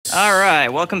All right,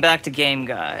 welcome back to game,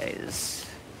 guys.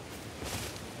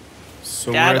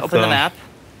 So Dad, open the map.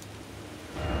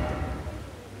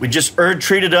 We just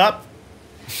Erdtreed up.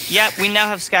 Yep, we now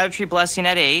have Scatter Tree Blessing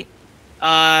at 8.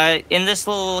 In this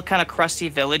little kind of crusty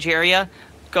village area,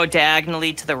 go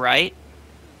diagonally to the right.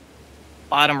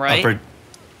 Bottom right. Upper.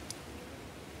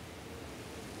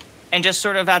 And just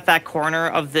sort of at that corner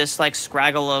of this, like,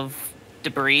 scraggle of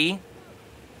debris.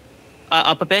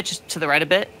 Up a bit, just to the right a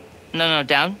bit. No,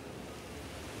 down.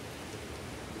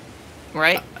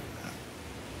 Right?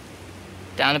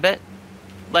 Down a bit.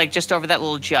 Like, just over that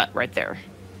little jut right there.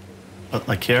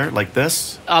 Like here? Like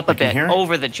this? Up a like bit,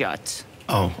 over the jut.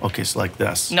 Oh, okay, so like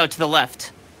this. No, to the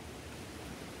left.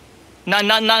 Not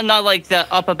like the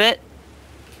up a bit.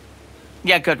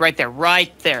 Yeah, good, right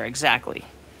there, exactly.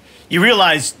 You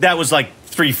realize that was like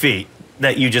 3 feet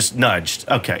that you just nudged.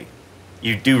 Okay,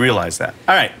 you do realize that.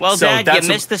 All right. Well, so Dad, you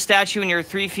missed the statue and you're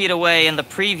 3 feet away in the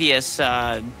previous,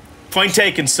 Point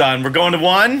taken, son. We're going to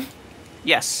 1?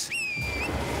 Yes.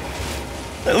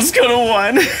 Let's go to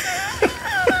 1.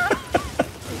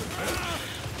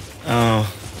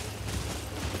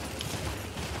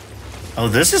 Oh,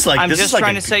 this is like I'm this just is like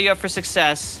trying to set you up for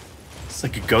success. It's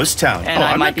like a ghost town. And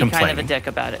I I'm might not be kind of a dick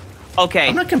about it. Okay.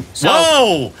 I'm not so,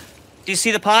 Whoa! Do you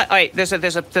see the pot? All right, there's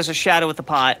a shadow with the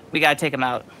pot. We gotta take him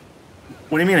out.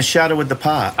 What do you mean a shadow with the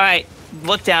pot? All right,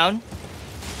 look down.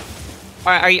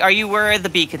 All right, are you where the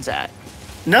beacon's at?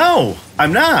 No,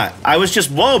 I'm not. I was just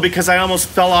whoa because I almost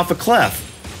fell off a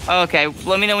cliff. Okay,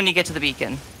 let me know when you get to the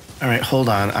beacon. All right, hold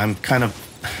on.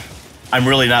 I'm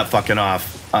really not fucking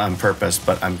off on purpose,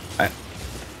 but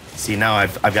see, now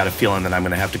I've got a feeling that I'm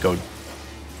gonna have to go.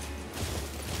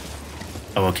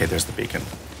 Oh, okay, there's the beacon.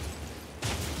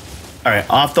 All right,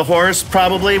 off the horse,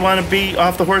 probably want to be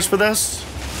off the horse for this?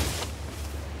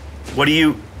 What do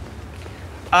you...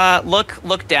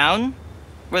 Look down.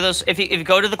 Where those, if you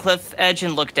go to the cliff edge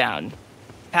and look down.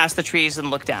 Past the trees and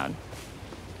look down.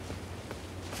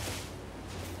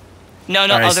 No,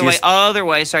 right, other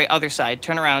way, sorry, other side.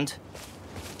 Turn around.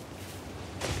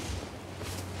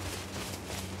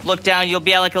 Look down, you'll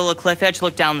be at like a little cliff edge,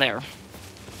 look down there.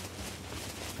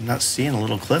 I'm not seeing a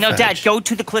little cliff edge. No, Dad, go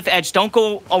to the cliff edge. Don't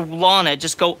go along it,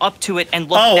 just go up to it and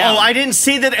look down. Oh, I didn't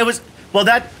see that it was... Well,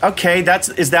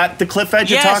 is that the cliff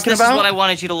edge you're talking about? Yes, this is what I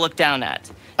wanted you to look down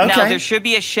at. Okay. Now, there should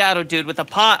be a shadow dude with a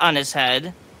pot on his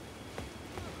head,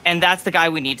 and that's the guy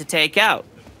we need to take out.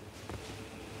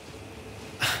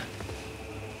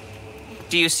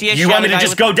 Do you see a shadow guy? You want me to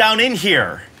just go down in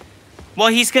here? Well,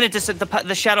 he's gonna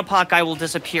the shadow pot guy will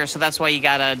disappear, so that's why you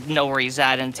gotta know where he's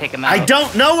at and take him out. I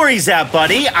don't know where he's at,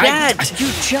 buddy. Dad, you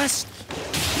just...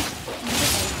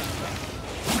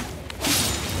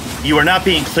 You are not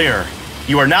being clear.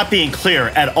 You are not being clear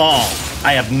at all.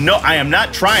 I am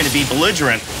not trying to be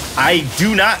belligerent. I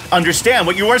do not understand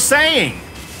what you are saying.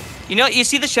 You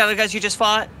see the shadow guys you just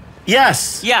fought?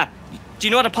 Yes. Yeah. Do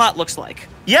you know what a pot looks like?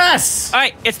 Yes. All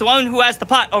right, it's the one who has the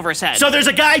pot over his head. So there's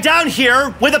a guy down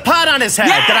here with a pot on his head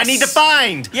that I need to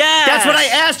find. Yes. That's what I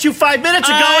asked you 5 minutes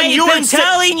ago, and you were I've been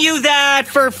telling you that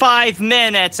for 5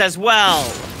 minutes as well.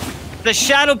 The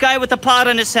shadow guy with the pot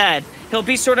on his head. He'll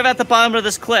be sort of at the bottom of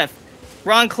this cliff.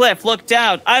 Wrong cliff, look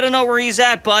down. I don't know where he's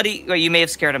at, buddy. Well, you may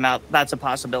have scared him out. That's a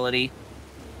possibility.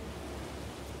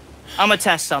 I'm gonna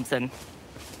test something.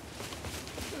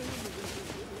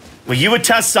 Well, you would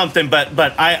test something, but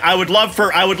I would love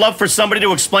for somebody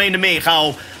to explain to me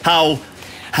how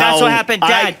That's what happened,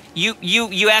 Dad.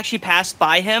 You actually passed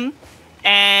by him,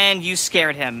 and you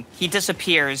scared him. He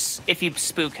disappears if you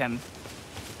spook him.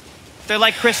 They're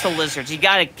like crystal lizards. You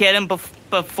gotta get him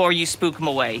before you spook him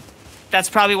away. That's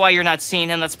probably why you're not seeing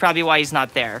him. That's probably why he's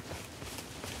not there.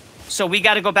 So we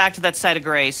gotta go back to that site of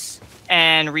grace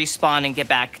and respawn and get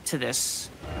back to this.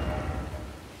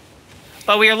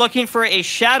 But we are looking for a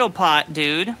shadow pot,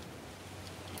 dude. All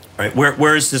right,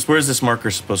 where is this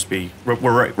marker supposed to be?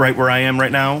 We're right where I am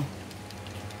right now?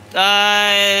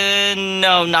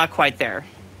 No, not quite there.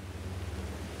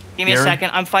 Give me a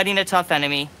second. I'm fighting a tough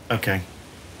enemy. Okay.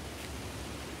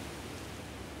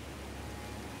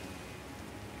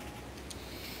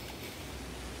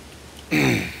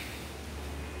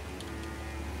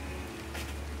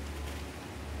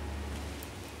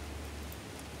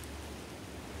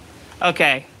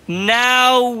 Okay,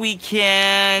 now we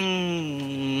can...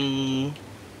 All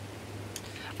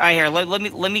right, here,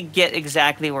 let me get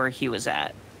exactly where he was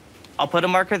at. I'll put a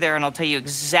marker there, and I'll tell you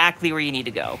exactly where you need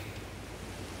to go.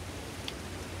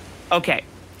 Okay.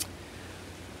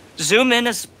 Zoom in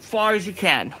as far as you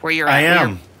can, where you're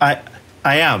at. I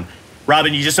am.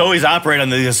 Robin, you just always operate on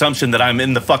the assumption that I'm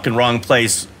in the fucking wrong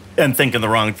place and thinking the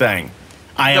wrong thing.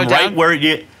 I am right where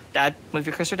you... Dad, move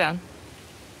your cursor down.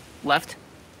 Left.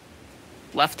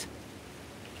 Left.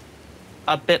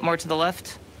 A bit more to the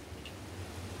left.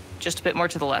 Just a bit more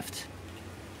to the left.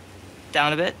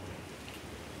 Down a bit.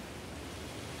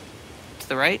 To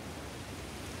the right.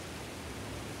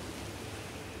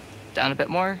 Down a bit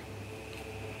more.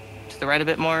 To the right a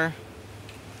bit more.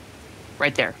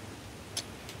 Right there.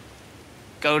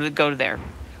 Go to there.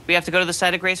 We have to go to the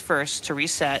site of grace first to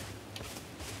reset.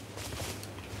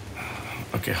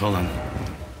 Okay, hold on.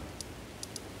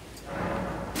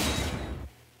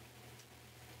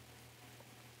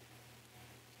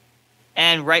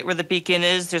 And right where the beacon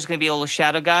is, there's going to be a little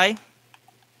shadow guy.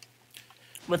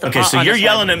 Okay, so you're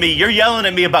yelling at me. You're yelling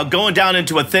at me about going down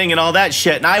into a thing and all that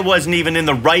shit, and I wasn't even in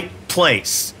the right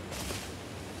place.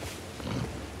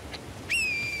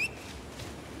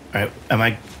 All right, am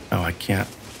I? Oh, I can't.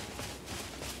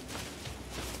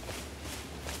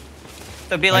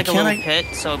 There'll be like a little pit,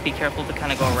 so be careful to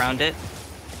kind of go around it.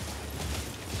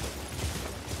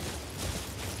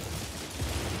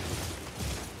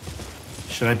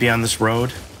 Should I be on this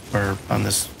road? Or on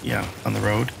this, yeah, on the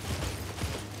road?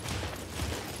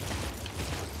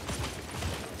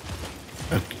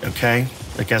 Okay,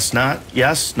 I guess not.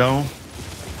 Yes, no.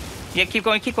 Yeah, keep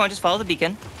going, just follow the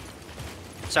beacon.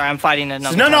 Sorry, I'm fighting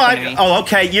another. Oh,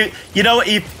 okay. You know,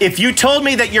 if you told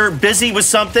me that you're busy with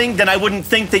something, then I wouldn't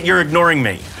think that you're ignoring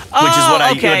me. Oh, which is what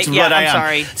I, okay. which is Yeah, what I I'm am.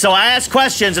 sorry. So I ask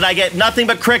questions and I get nothing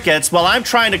but crickets while I'm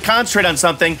trying to concentrate on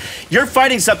something. You're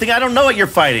fighting something. I don't know what you're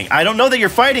fighting. I don't know that you're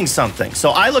fighting something. So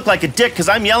I look like a dick because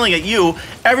I'm yelling at you.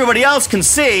 Everybody else can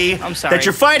see that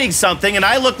you're fighting something, and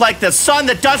I look like the son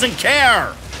that doesn't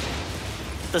care.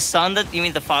 The son that you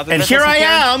mean the father? And that here I care?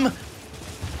 am.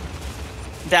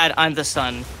 Dad, I'm the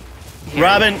son. Here.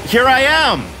 Robin, here I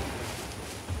am.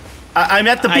 I'm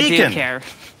at the beacon. I do care.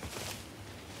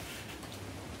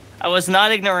 I was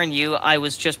not ignoring you. I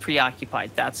was just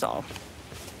preoccupied. That's all.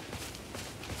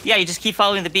 Yeah, you just keep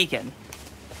following the beacon.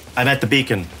 I'm at the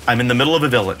beacon. I'm in the middle of a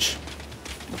village.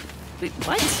 Wait,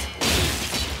 what?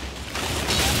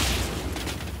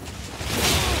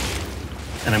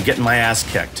 And I'm getting my ass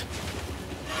kicked.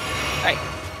 All right.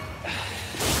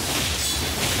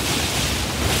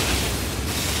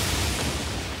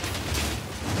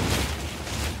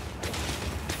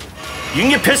 You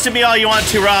can get pissed at me all you want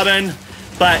to, Robin,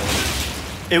 but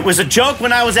it was a joke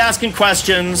when I was asking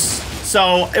questions.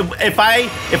 So if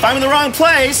I'm in the wrong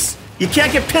place, you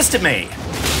can't get pissed at me.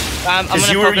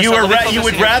 Because you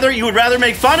would rather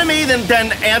make fun of me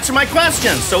than answer my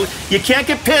questions. So you can't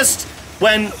get pissed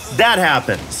when that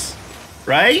happens,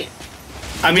 right?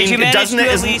 I mean, Did you manage doesn't to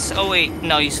it? At least, oh wait,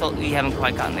 no, you haven't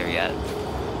quite gotten there yet.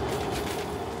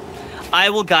 I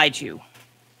will guide you.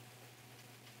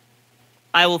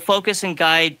 I will focus and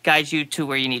guide you to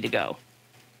where you need to go.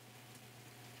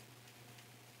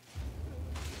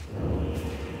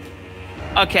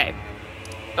 Okay.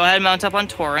 Go ahead and mount up on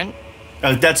Torrent.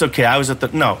 That's okay. I was at the...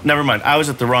 No, never mind. I was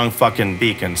at the wrong fucking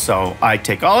beacon, so I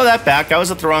take all of that back. I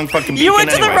was at the wrong fucking beacon. You went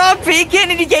to the wrong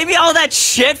beacon and you gave me all that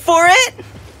shit for it?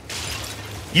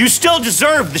 You still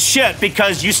deserve the shit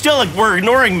because you still were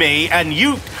ignoring me, and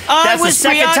you... That's the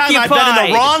second time I've been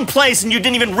in the wrong place and you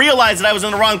didn't even realize that I was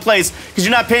in the wrong place because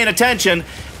you're not paying attention.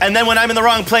 And then when I'm in the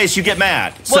wrong place, you get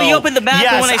mad. Well, so, you opened the map,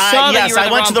 and when I saw that you were in the wrong place. Yes,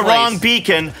 I went to the wrong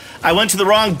beacon. I went to the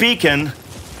wrong beacon.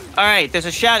 All right, there's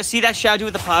a shadow. See that shadow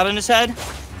with the pot on his head?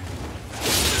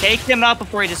 Take him out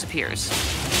before he disappears.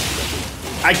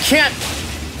 I can't...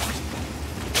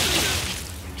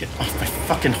 Get off my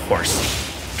fucking horse.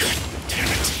 God damn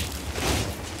it.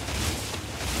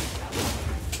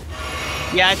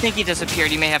 Yeah, I think he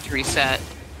disappeared. You may have to reset.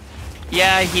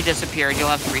 Yeah, he disappeared. You'll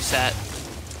have to reset.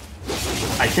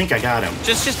 I think I got him.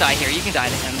 Just die here. You can die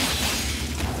to him.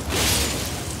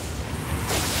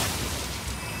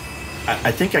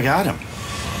 I think I got him.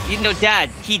 You know, Dad,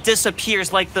 he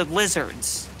disappears like the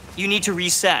lizards. You need to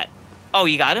reset. Oh,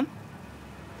 you got him?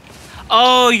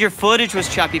 Oh, your footage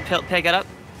was choppy. Pick it up.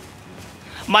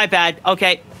 My bad.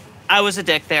 Okay, I was a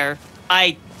dick there.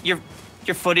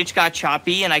 Your footage got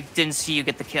choppy, and I didn't see you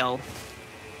get the kill.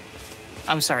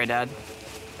 I'm sorry, Dad.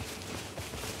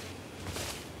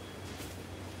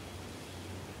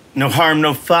 No harm,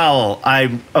 no foul.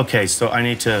 Okay, so I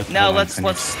need to... No, let's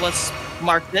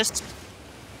mark this.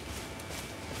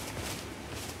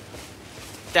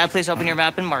 Dad, please open your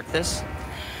map and mark this.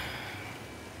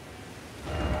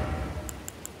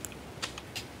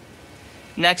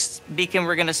 Next beacon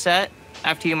we're gonna set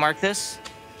after you mark this.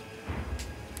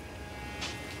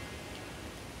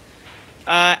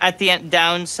 At the end,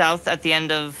 down south at the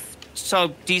end of...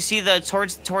 So, do you see the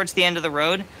towards the end of the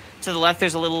road? To the left,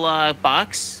 there's a little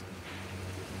box.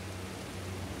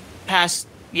 Past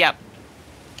Yep.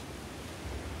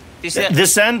 Do you see that?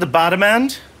 This end, the bottom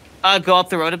end? Go up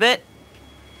the road a bit.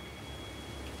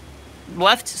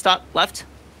 Left, stop, left.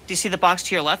 Do you see the box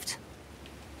to your left?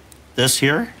 This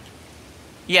here?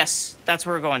 Yes, that's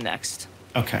where we're going next.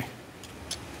 Okay.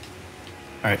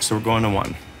 All right, so we're going to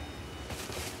 1.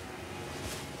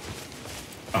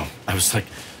 Oh, I was like,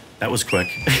 that was quick.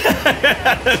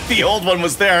 The old one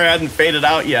was there. I hadn't faded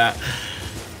out yet.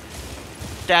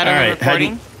 Dad, are we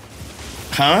recording?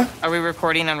 Huh? Are we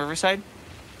recording on Riverside?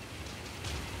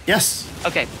 Yes.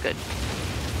 Okay, good.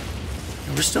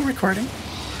 We're still recording.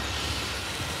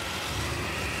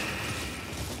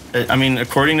 I mean,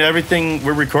 according to everything,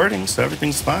 we're recording, so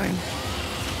everything's fine.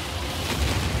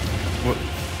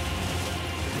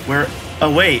 Where?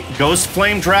 Oh, wait. Ghost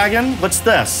Flame Dragon? What's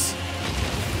this?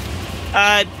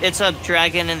 It's a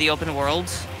dragon in the open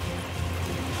world.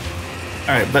 All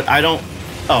right, but I don't...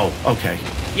 Oh, okay.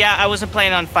 Yeah, I wasn't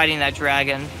planning on fighting that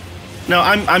dragon. No,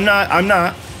 I'm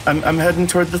not. I'm heading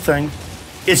toward the thing.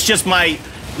 It's just my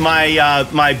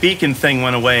beacon thing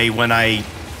went away when I...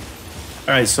 All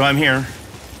right, so I'm here.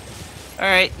 All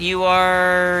right, you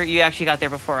actually got there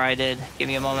before I did. Give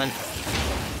me a moment.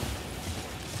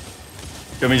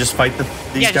 You want me to just fight these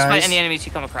guys? Yeah, just fight any enemies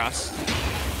you come across.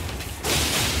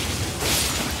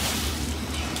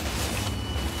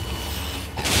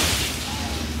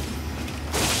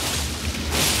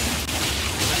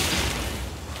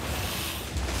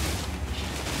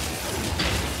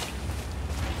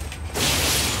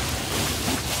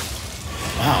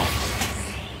 Wow.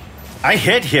 I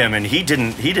hit him and he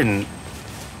didn't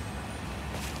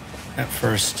at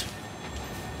first.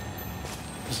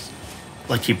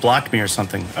 Like he blocked me or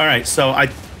something. All right, so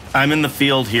I'm in the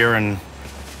field here and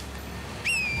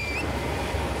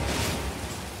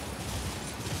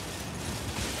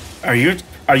Are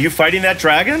you fighting that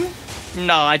dragon?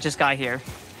 No, I just got here.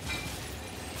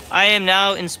 I am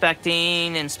now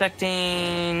inspecting.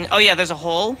 Oh yeah, there's a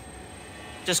hole.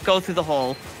 Just go through the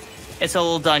hole. It's a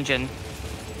little dungeon.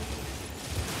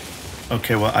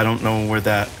 Okay, well, I don't know where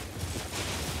that...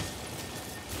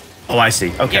 Oh, I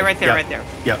see. Okay. Yeah, right there, yep. right there.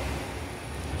 Yep.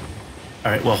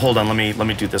 All right, well, hold on. Let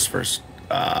me do this first.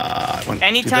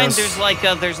 Anytime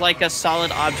there's like a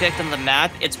solid object on the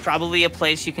map, it's probably a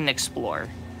place you can explore.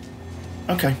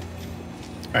 Okay.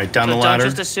 All right, down the ladder. Don't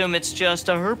just assume it's just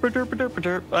a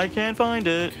herp. I can't find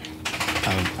it.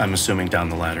 I'm assuming down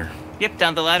the ladder. Yep,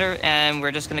 down the ladder, and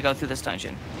we're just gonna go through this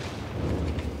dungeon.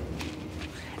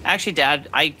 Actually, Dad,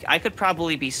 I could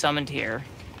probably be summoned here.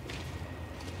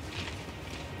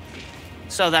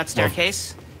 So that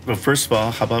staircase. Well, first of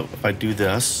all, how about if I do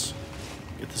this?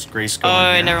 Get this grace going.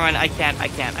 Oh, here. never mind. I can't.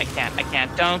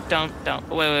 Don't.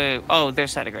 Wait. Oh,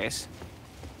 there's Side of Grace.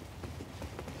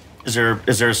 Is there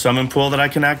a summon pool that I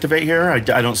can activate here? I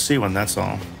don't see one. That's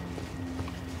all.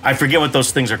 I forget what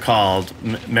those things are called.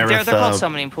 They're called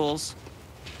summoning pools.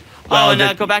 Well,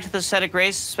 and go back to the Side of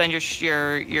Grace. Spend your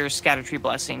Erdtree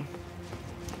blessing.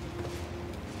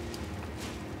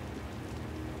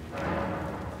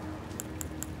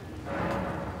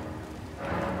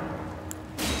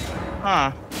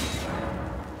 Huh.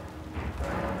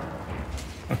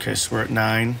 Okay, so we're at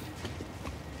 9.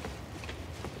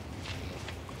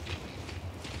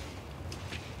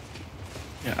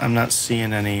 Yeah, I'm not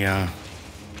seeing any. Are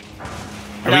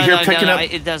we here picking up?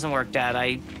 It doesn't work,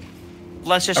 Dad.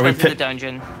 Let's just go through the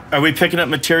dungeon. Are we picking up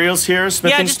materials here?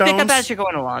 Smithing stones? Yeah, just pick up as you're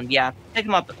going along. Yeah, pick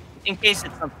them up in case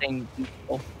it's something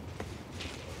useful.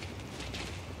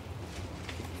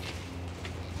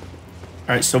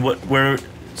 All right, so where?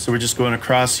 So we're just going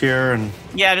across here and...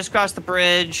 Yeah, just cross the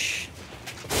bridge.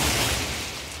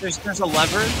 There's a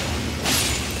lever.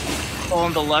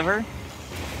 Pulling the lever.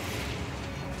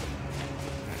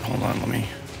 Hold on, let me...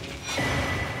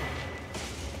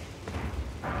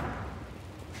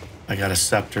 I got a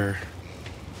scepter.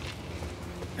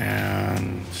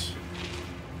 And...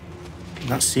 I'm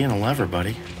not seeing a lever,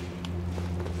 buddy.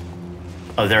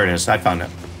 Oh, there it is. I found it.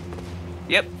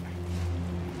 Yep.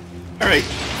 All right,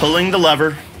 pulling the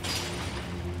lever.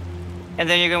 And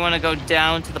then you're going to want to go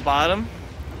down to the bottom.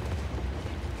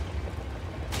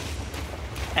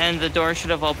 And the door should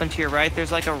have opened to your right.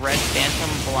 There's like a red phantom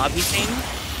blobby thing.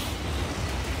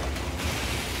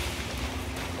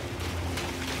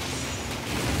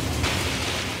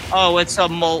 Oh, it's a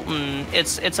molten...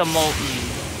 It's a molten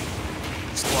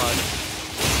slug.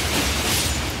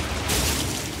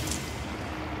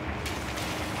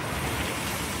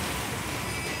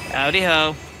 Howdy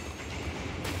ho.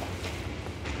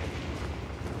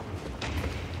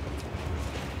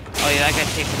 Oh yeah, that guy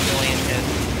takes a million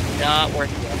hits. Not worth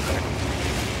the effort.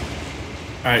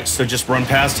 All right, so just run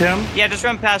past him? Yeah, just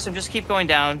run past him. Just keep going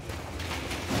down.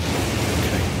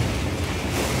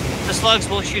 the slugs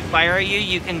will shoot fire at you,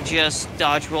 you can just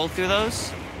dodge roll through those.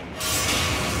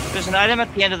 There's an item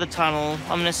at the end of the tunnel.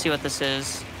 I'm gonna see what this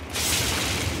is.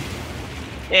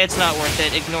 It's not worth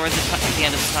it. Ignore the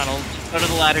end of the tunnel. Just go to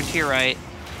the ladder to your right.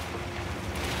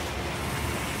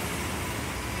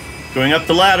 Going up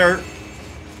the ladder.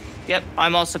 Yep,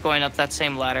 I'm also going up that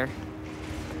same ladder.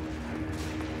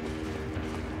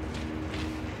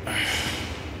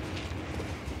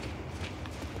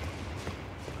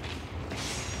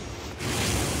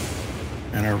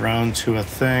 And around to a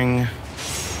thing.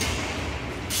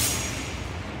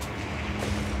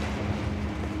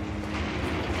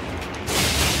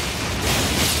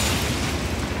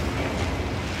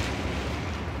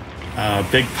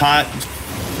 Big pot,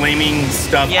 flaming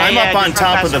stuff. Yeah, I'm up on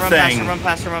top of the thing. Run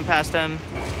past him.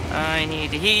 I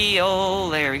need to heal.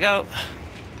 There we go.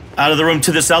 Out of the room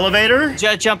to this elevator?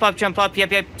 Jump up.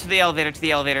 Yep, to the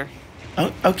elevator.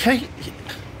 Oh, okay.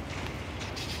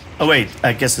 Oh, wait,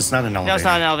 I guess it's not an elevator. No, it's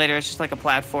not an elevator. It's just like a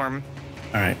platform.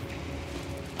 All right.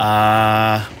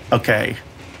 Okay.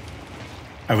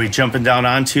 Are we jumping down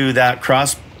onto that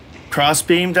cross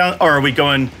beam down, or are we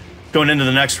going into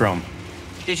the next room?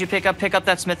 Did you pick up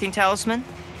that smithing talisman?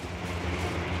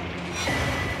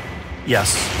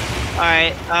 Yes. All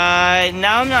right.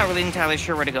 Now I'm not really entirely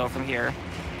sure where to go from here.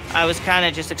 I was kind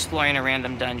of just exploring a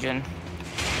random dungeon.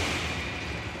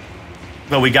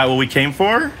 But we got what we came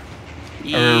for?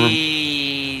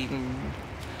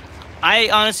 I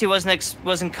honestly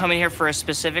wasn't coming here for a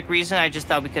specific reason. I just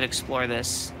thought we could explore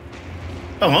this.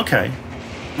 Oh, okay.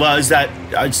 Well, is that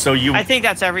so? I think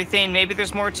that's everything. Maybe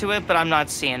there's more to it, but I'm not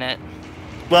seeing it.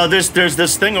 Well, there's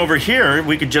this thing over here.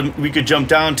 We could jump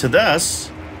down to this.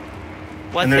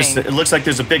 What and thing? It looks like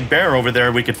there's a big bear over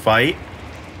there we could fight.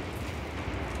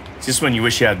 It's just when you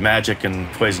wish you had magic and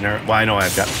poison arrows. Well, I know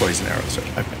I've got poison arrows. So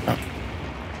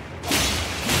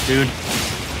Dude.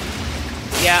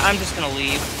 Yeah, I'm just gonna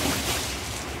leave.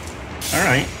 All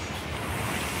right.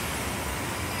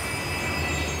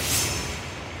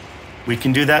 We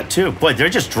can do that too. Boy, they're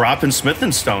just dropping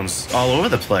smithing stones all over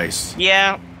the place.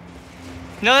 Yeah.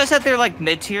 Notice that they're like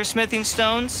mid-tier smithing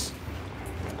stones.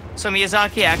 So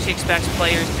Miyazaki actually expects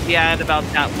players to be at about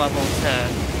that level to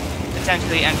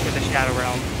potentially enter the Shadow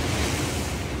Realm.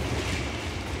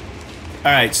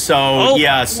 All right, so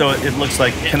yeah, so it looks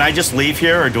like, can I just leave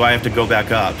here or do I have to go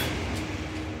back up?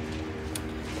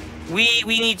 We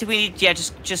need yeah,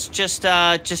 just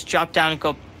drop down and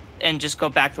go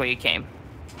back the way you came.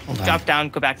 Hold on. Drop down,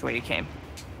 go back the way you came.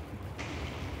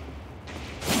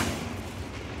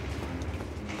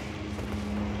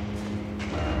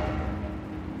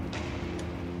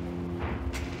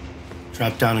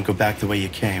 Drop down and go back the way you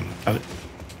came. Oh.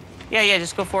 Yeah,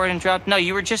 just go forward and drop. No,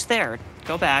 you were just there.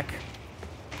 Go back.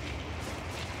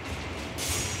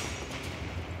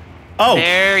 Oh!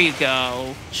 There you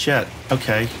go. Shit,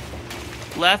 okay.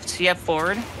 Left, yep,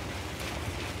 forward.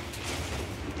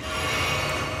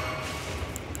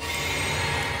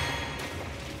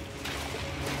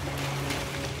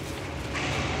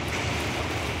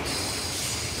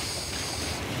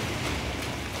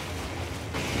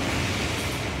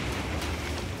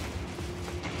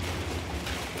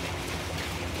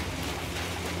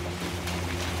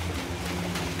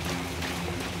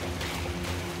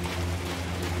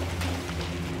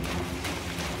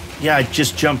 Yeah, I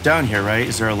just jumped down here, right?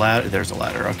 Is there a ladder? There's a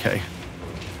ladder, okay.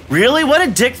 Really? What a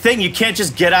dick thing. You can't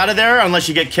just get out of there unless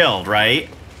you get killed, right?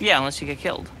 Yeah, unless you get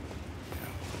killed.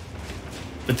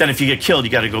 But then if you get killed,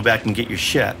 you got to go back and get your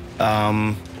shit.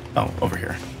 Oh, over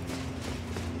here.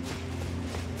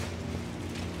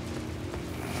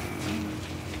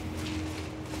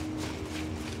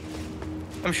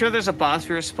 I'm sure there's a boss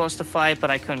we were supposed to fight, but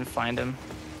I couldn't find him.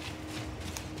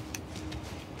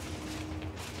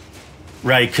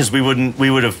 Right, because we wouldn't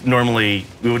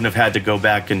have had to go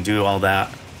back and do all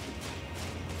that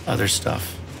other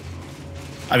stuff.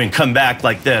 I mean, come back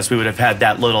like this, we would have had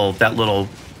that little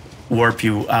warp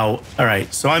you out. All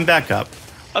right, so I'm back up.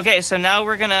 Okay, so now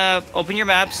we're gonna open your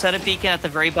map, set a beacon at the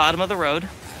very bottom of the road.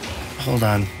 Hold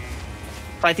on.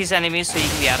 Fight these enemies so you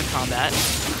can be out of combat.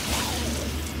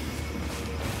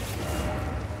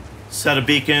 Set a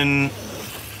beacon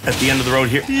at the end of the road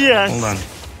here. Yes. Hold on.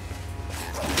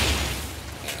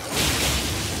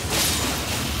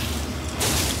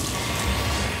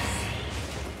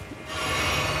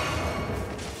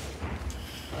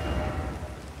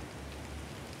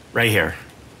 Right here.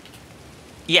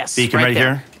 Yes. Beacon right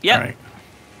there. here? Yep. All right.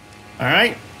 All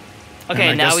right.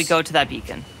 Okay, now we go to that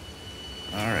beacon.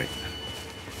 All right.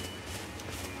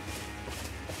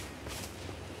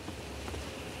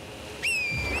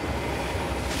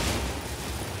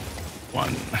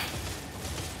 One.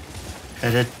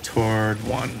 Headed toward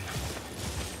 1.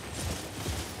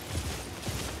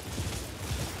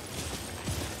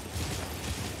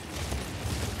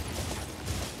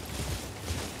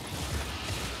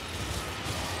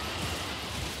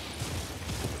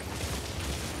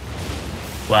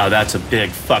 Wow, that's a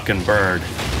big fucking bird.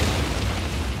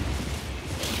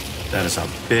 That is a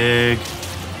big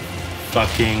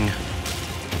fucking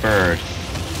bird.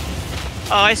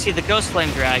 Oh, I see, the Ghost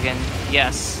Flame Dragon.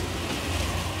 Yes.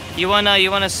 You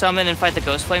wanna summon and fight the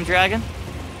Ghost Flame Dragon?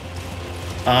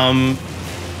 Well,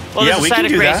 there's a we side can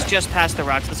of do grace that. just past the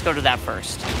rocks. Let's go to that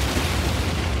first.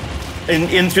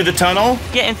 In through the tunnel?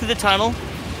 Yeah, in through the tunnel.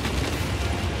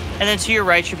 And then to your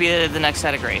right should be the next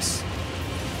side of grace.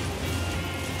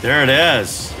 There it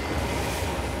is.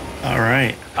 All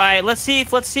right. All right, let's see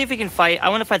if we can fight. I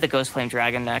want to fight the Ghost Flame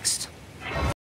Dragon next.